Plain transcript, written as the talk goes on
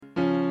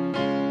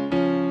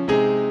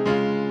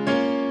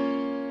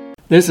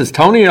This is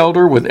Tony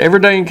Elder with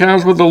Everyday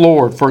Encounters with the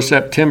Lord for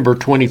September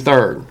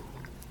 23rd.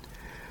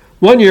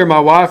 One year,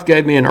 my wife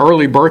gave me an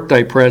early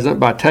birthday present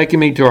by taking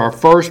me to our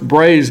first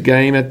Braves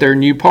game at their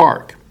new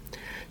park.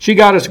 She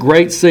got us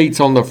great seats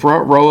on the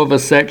front row of a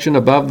section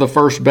above the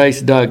first base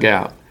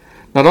dugout.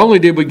 Not only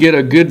did we get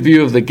a good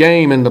view of the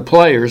game and the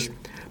players,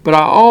 but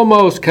I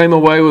almost came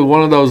away with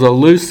one of those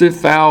elusive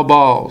foul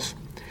balls.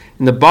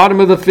 In the bottom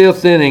of the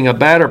fifth inning, a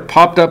batter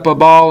popped up a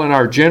ball in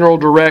our general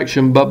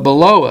direction, but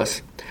below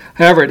us.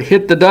 However, it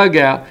hit the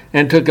dugout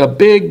and took a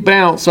big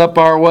bounce up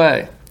our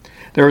way.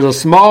 There was a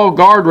small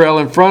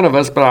guardrail in front of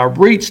us, but I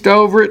reached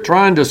over it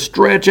trying to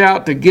stretch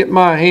out to get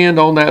my hand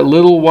on that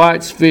little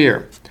white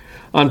sphere.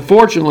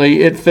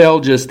 Unfortunately, it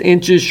fell just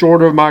inches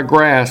short of my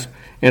grasp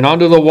and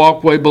onto the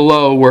walkway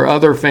below where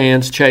other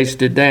fans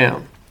chased it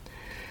down.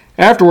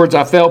 Afterwards,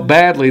 I felt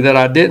badly that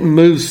I didn't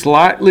move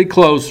slightly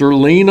closer,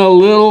 lean a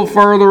little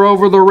further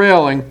over the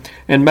railing,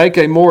 and make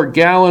a more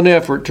gallant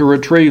effort to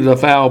retrieve the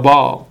foul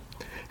ball.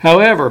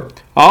 However,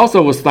 I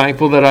also was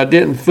thankful that I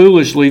didn't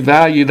foolishly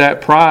value that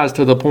prize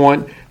to the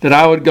point that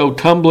I would go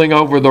tumbling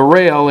over the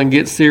rail and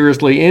get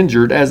seriously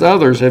injured, as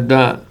others have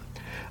done.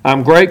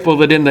 I'm grateful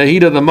that in the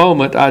heat of the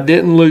moment, I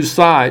didn't lose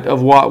sight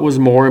of what was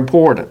more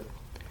important.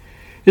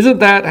 Isn't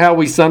that how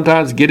we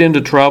sometimes get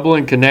into trouble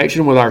in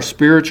connection with our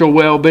spiritual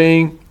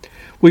well-being?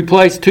 We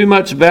place too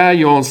much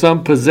value on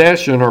some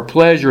possession or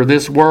pleasure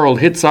this world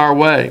hits our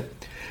way.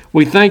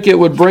 We think it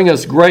would bring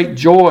us great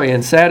joy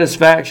and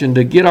satisfaction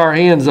to get our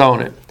hands on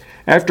it.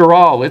 After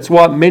all, it's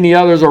what many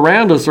others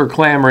around us are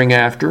clamoring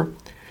after.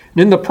 And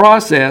in the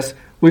process,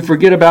 we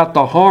forget about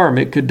the harm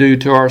it could do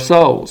to our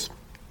souls.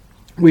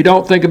 We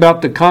don't think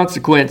about the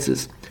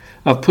consequences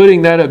of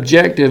putting that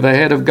objective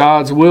ahead of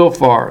God's will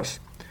for us.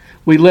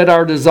 We let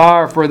our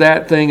desire for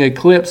that thing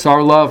eclipse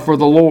our love for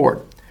the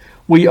Lord.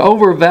 We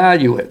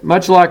overvalue it,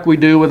 much like we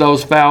do with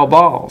those foul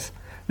balls.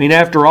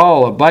 After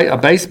all, a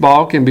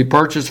baseball can be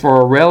purchased for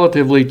a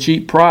relatively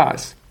cheap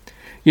price.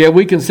 Yet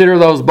we consider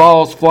those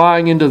balls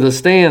flying into the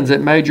stands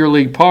at Major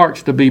League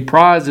parks to be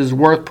prizes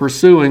worth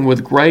pursuing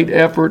with great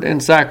effort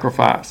and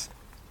sacrifice.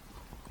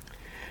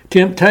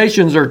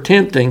 Temptations are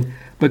tempting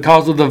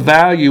because of the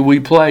value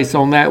we place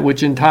on that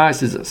which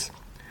entices us.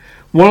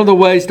 One of the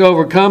ways to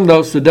overcome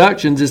those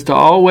seductions is to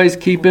always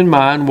keep in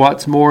mind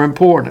what's more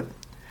important.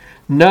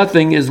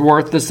 Nothing is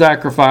worth the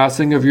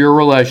sacrificing of your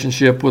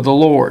relationship with the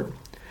Lord.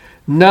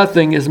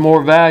 Nothing is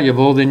more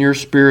valuable than your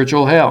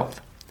spiritual health.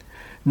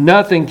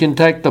 Nothing can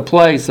take the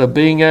place of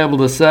being able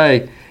to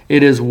say,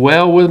 "It is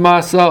well with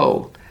my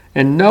soul,"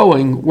 and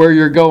knowing where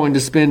you're going to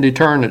spend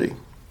eternity.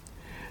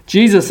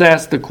 Jesus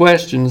asked the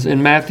questions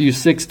in Matthew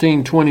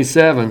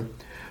 16:27,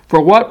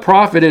 "For what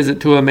profit is it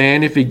to a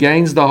man if he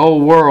gains the whole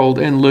world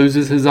and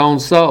loses his own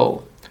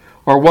soul?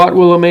 Or what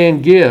will a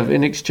man give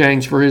in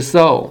exchange for his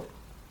soul?"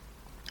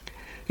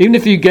 Even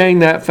if you gain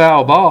that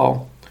foul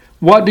ball,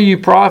 what do you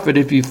profit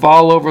if you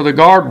fall over the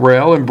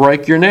guardrail and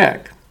break your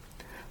neck?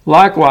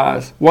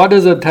 Likewise, what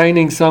does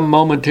obtaining some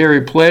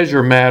momentary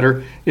pleasure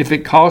matter if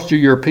it costs you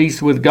your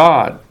peace with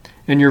God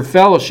and your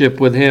fellowship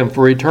with Him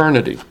for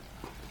eternity?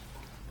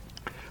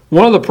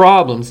 One of the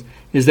problems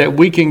is that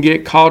we can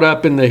get caught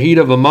up in the heat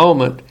of a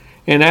moment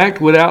and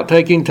act without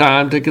taking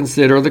time to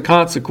consider the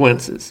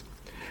consequences.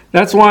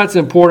 That's why it's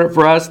important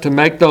for us to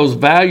make those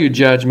value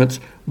judgments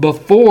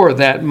before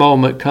that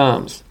moment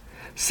comes.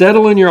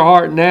 Settle in your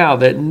heart now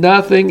that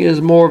nothing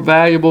is more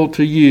valuable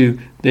to you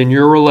than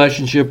your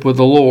relationship with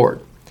the Lord.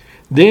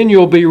 Then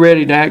you'll be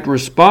ready to act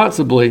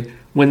responsibly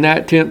when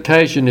that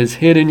temptation is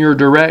hit in your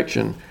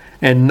direction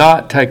and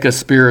not take a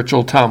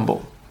spiritual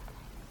tumble.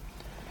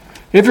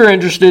 If you're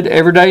interested,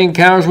 Everyday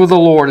Encounters with the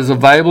Lord is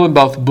available in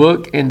both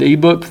book and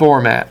ebook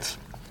formats.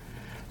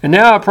 And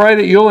now I pray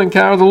that you'll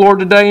encounter the Lord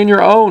today in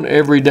your own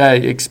everyday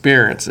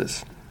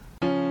experiences.